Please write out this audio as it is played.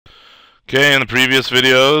Okay, in the previous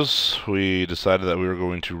videos, we decided that we were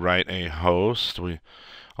going to write a host.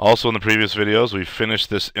 Also in the previous videos, we finished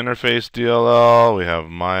this interface DLL. We have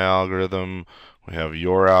my algorithm, we have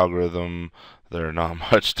your algorithm. They're not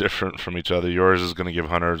much different from each other. Yours is going to give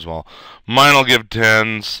hundreds, while mine will give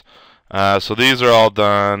tens. So these are all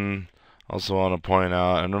done. Also want to point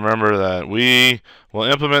out, and remember that we will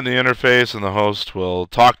implement the interface and the host will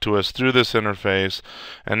talk to us through this interface.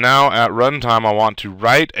 And now at runtime, I want to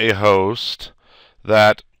write a host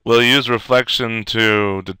that will use reflection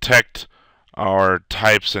to detect our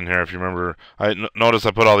types in here. If you remember, notice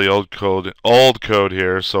I put all the old code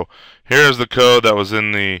here. So here's the code that was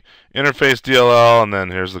in the interface DLL, and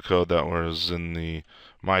then here's the code that was in the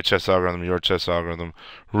my chess algorithm, your chess algorithm,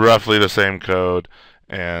 roughly the same code.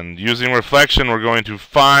 And using reflection, we're going to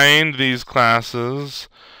find these classes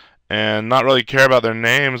and not really care about their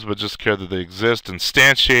names, but just care that they exist,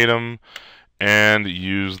 instantiate them, and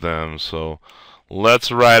use them. So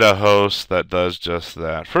let's write a host that does just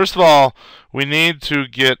that. First of all, we need to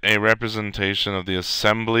get a representation of the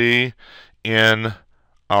assembly in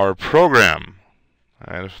our program.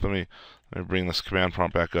 All right, let me bring this command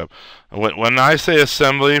prompt back up. When I say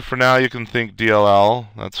assembly, for now you can think DLL.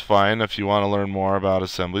 That's fine. If you want to learn more about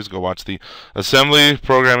assemblies, go watch the assembly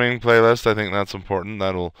programming playlist. I think that's important.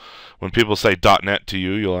 That'll, when people say .NET to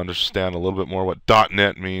you, you'll understand a little bit more what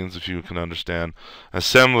 .NET means if you can understand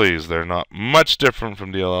assemblies. They're not much different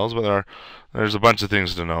from DLLs, but there's a bunch of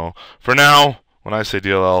things to know. For now, when I say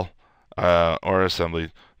DLL or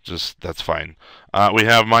assembly, that's fine. We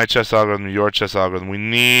have my chess algorithm, your chess algorithm. We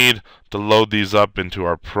need to load these up into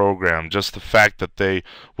our program. Just the fact that they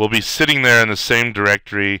will be sitting there in the same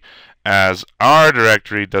directory as our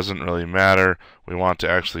directory doesn't really matter. We want to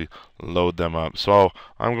actually load them up. So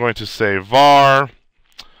I'm going to say var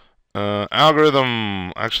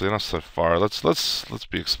algorithm. Actually, not so far. Let's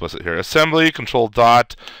be explicit here. Assembly control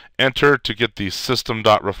dot enter to get the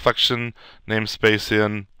system.reflection namespace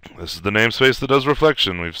in. This is the namespace that does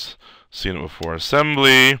reflection. We've seen it before.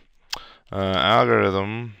 Assembly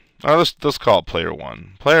algorithm. Let's call it player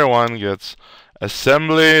one. Player one gets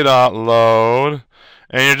assembly.load,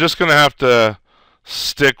 and you're just going to have to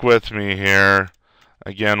stick with me here.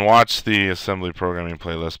 Again, watch the assembly programming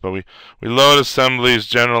playlist, but we load assemblies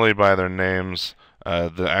generally by their names.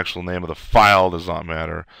 The actual name of the file does not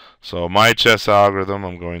matter. So my chess algorithm,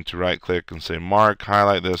 I'm going to right click and say mark,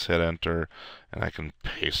 highlight this, hit enter, and I can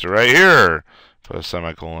paste it right here. Put a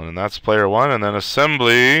semicolon, and that's player one. And then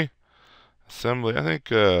assembly, I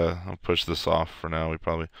think I'll push this off for now. We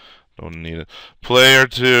probably don't need it. Player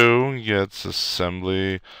two gets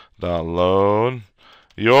assembly.load.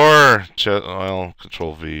 Your chess, well,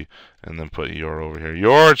 control V, and then put your over here.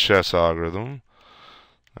 Your chess algorithm.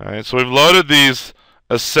 Alright, so we've loaded these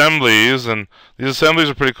assemblies, and these assemblies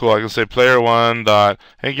are pretty cool. I can say player one dot,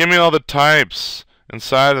 hey, give me all the types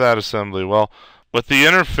inside of that assembly. Well, with the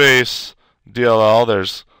interface DLL,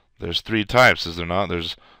 there's three types, is there not?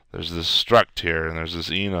 There's this struct here, and there's this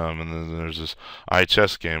enum, and then there's this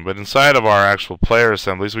iChess game. But inside of our actual player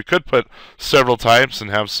assemblies, we could put several types and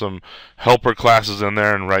have some helper classes in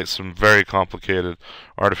there and write some very complicated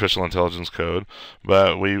artificial intelligence code.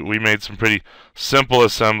 But we made some pretty simple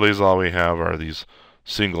assemblies. All we have are these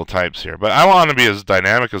single types here. But I want to be as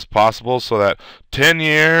dynamic as possible so that 10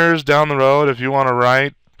 years down the road, if you want to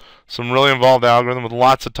write some really involved algorithm with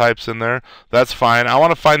lots of types in there, that's fine. I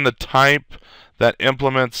want to find the type that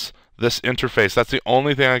implements this interface. That's the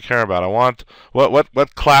only thing I care about. I want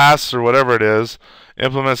what class or whatever it is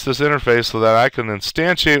implements this interface so that I can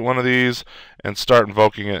instantiate one of these and start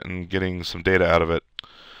invoking it and getting some data out of it.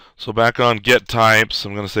 So back on get types,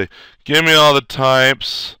 I'm going to say give me all the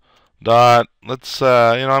types dot, let's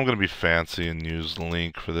I'm going to be fancy and use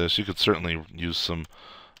link for this. You could certainly use some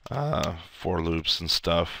for loops and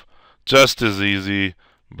stuff, just as easy,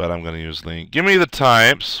 but I'm going to use link. Give me the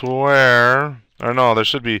types where, or no, there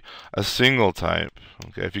should be a single type.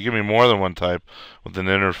 Okay, if you give me more than one type with an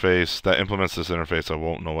interface that implements this interface, I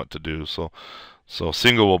won't know what to do. So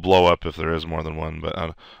single will blow up if there is more than one, but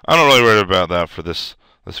I'm not really worried about that for this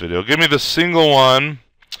video. Give me the single one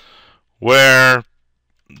where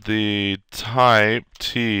the type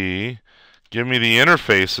T, give me the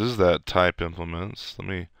interfaces that type implements. Let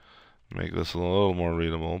me make this a little more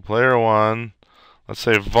readable. Player one, let's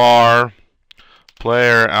say var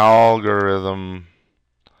player algorithm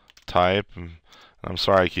type. I'm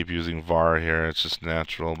sorry I keep using var here, it's just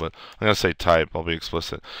natural, but I'm going to say type, I'll be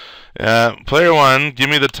explicit. Player one, give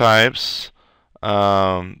me the types.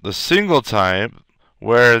 The single type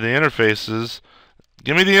where the interfaces,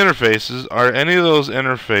 give me the interfaces. Are any of those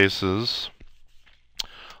interfaces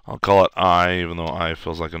I'll call it I, even though I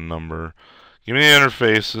feels like a number. Give me the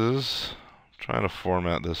interfaces. I'm trying to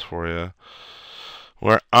format this for you.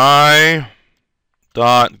 Where I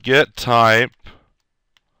dot get type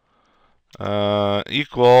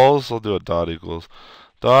equals, I'll do a dot equals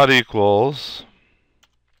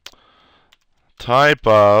type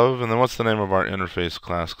of, and then what's the name of our interface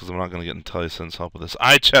class, because I'm not going to get IntelliSense help with this.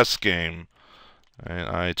 iChessGame.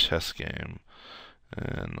 Right, iChessGame.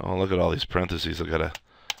 And oh, look at all these parentheses I got to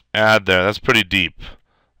add there. That's pretty deep.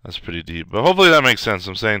 That's pretty deep. But hopefully that makes sense.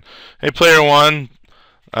 I'm saying, hey, player one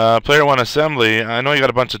assembly, I know you got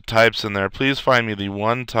a bunch of types in there. Please find me the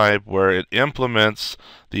one type where it implements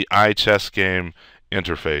the iChessGame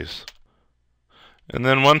interface. And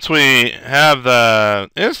then once we have the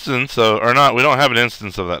instance, or not, we don't have an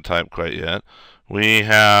instance of that type quite yet. We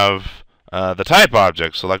have the type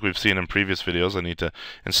object. So like we've seen in previous videos, I need to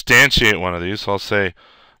instantiate one of these. So I'll say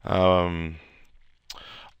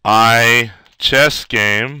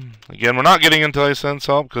iChessGame. Again, we're not getting IntelliSense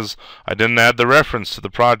help because I didn't add the reference to the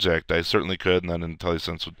project. I certainly could, and then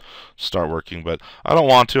IntelliSense would start working, but I don't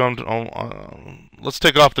want to. Let's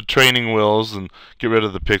take off the training wheels and get rid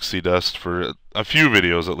of the pixie dust for a few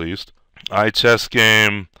videos at least.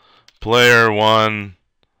 iChessGame player one.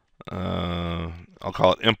 I'll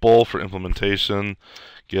call it impl for implementation.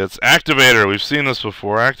 Gets activator. We've seen this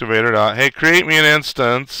before. Activator dot. Hey, create me an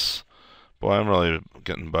instance. Boy, I'm really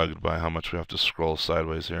getting bugged by how much we have to scroll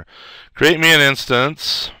sideways here. Create me an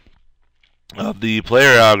instance of the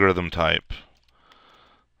player algorithm type.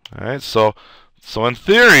 All right. So in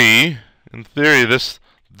theory, this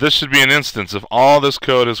should be an instance. If all this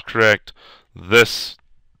code is correct, this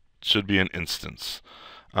should be an instance.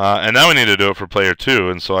 And now we need to do it for player 2,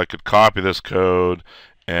 and so I could copy this code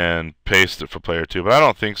and paste it for player 2, but I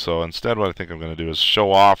don't think so. Instead, what I think I'm going to do is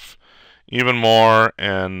show off even more,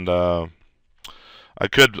 and I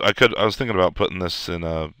was thinking about putting this in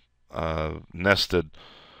a nested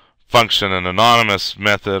function, an anonymous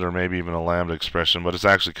method, or maybe even a lambda expression, but it's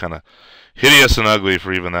actually kind of hideous and ugly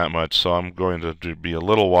for even that much, so I'm going to be a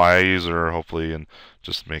little wiser, hopefully, and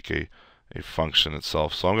just make a function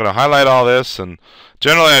itself. So I'm going to highlight all this, and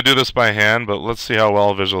generally I do this by hand, but let's see how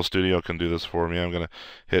well Visual Studio can do this for me. I'm going to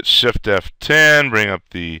hit Shift F10, bring up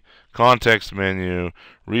the context menu,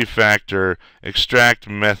 refactor, extract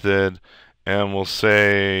method, and we'll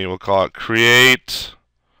call it create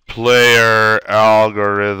player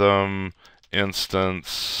algorithm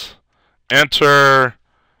instance, enter,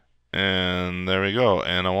 and there we go.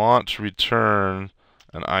 And I want to return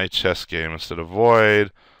an iChessGame instead of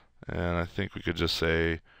void. And I think we could just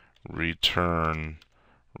say return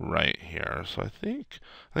right here. So I think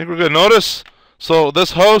we're good. Notice, so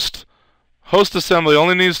this host assembly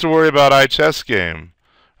only needs to worry about iChessGame.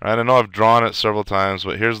 Right? I know I've drawn it several times,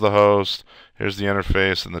 but here's the host, here's the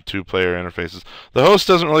interface, and the two-player interfaces. The host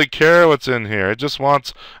doesn't really care what's in here. It just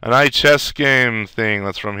wants an iChessGame thing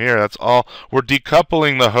that's from here. That's all. We're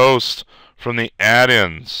decoupling the host from the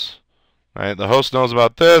add-ins. Right? The host knows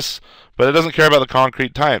about this, but it doesn't care about the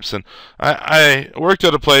concrete types. And I worked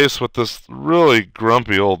at a place with this really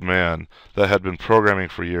grumpy old man that had been programming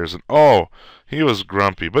for years, and oh, he was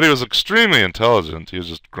grumpy, but he was extremely intelligent. He was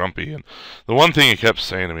just grumpy. And the one thing he kept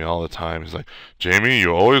saying to me all the time, he's like, Jamie,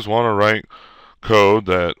 you always want to write code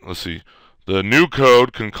that, let's see, the new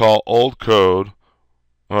code can call old code,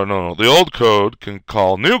 or no, the old code can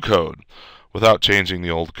call new code without changing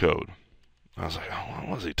the old code. I was like, oh,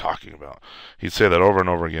 what is he talking about? He'd say that over and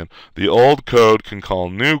over again. The old code can call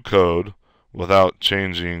new code without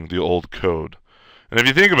changing the old code. And if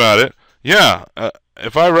you think about it, yeah,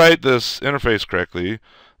 if I write this interface correctly,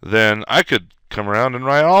 then I could come around and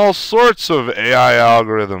write all sorts of AI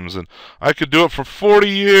algorithms, and I could do it for 40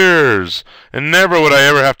 years, and never would I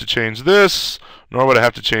ever have to change this, nor would I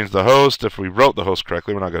have to change the host. If we wrote the host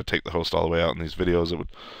correctly, we're not going to take the host all the way out in these videos.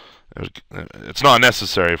 It's not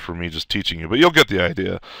necessary for me just teaching you, but you'll get the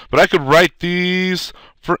idea. But I could write these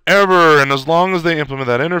forever, and as long as they implement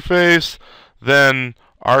that interface, then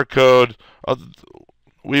our code,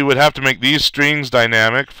 we would have to make these strings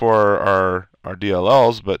dynamic for our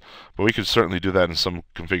DLLs, but we could certainly do that in some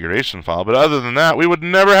configuration file. But other than that, we would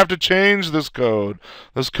never have to change this code.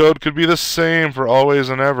 This code could be the same for always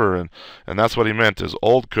and ever, and that's what he meant, is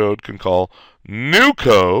old code can call new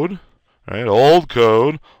code, right? Old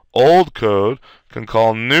code can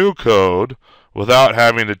call new code without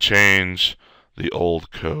having to change the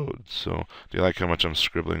old code. So, do you like how much I'm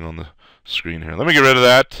scribbling on the screen here? Let me get rid of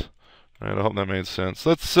that. All right, I hope that made sense.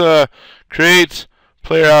 Let's create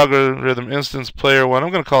player algorithm instance player 1.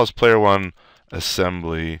 I'm going to call this player 1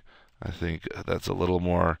 assembly. I think that's a little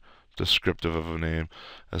more descriptive of a name,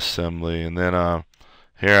 assembly. And then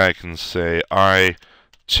Here I can say I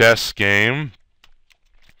chess game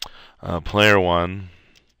player 1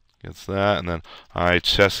 gets that, and then I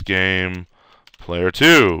chess game player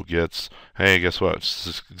 2 gets, hey, guess what? It's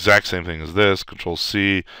the exact same thing as this. Control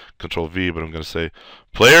C, Control V, but I'm going to say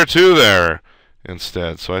player 2 there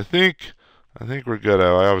instead. So I think we're good.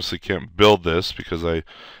 I obviously can't build this because I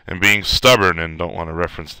am being stubborn and don't want to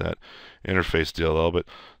reference that interface DLL, but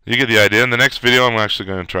you get the idea. In the next video, I'm actually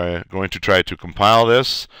going to try to compile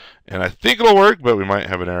this, and I think it'll work, but we might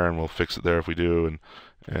have an error, and we'll fix it there if we do,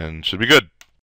 and should be good.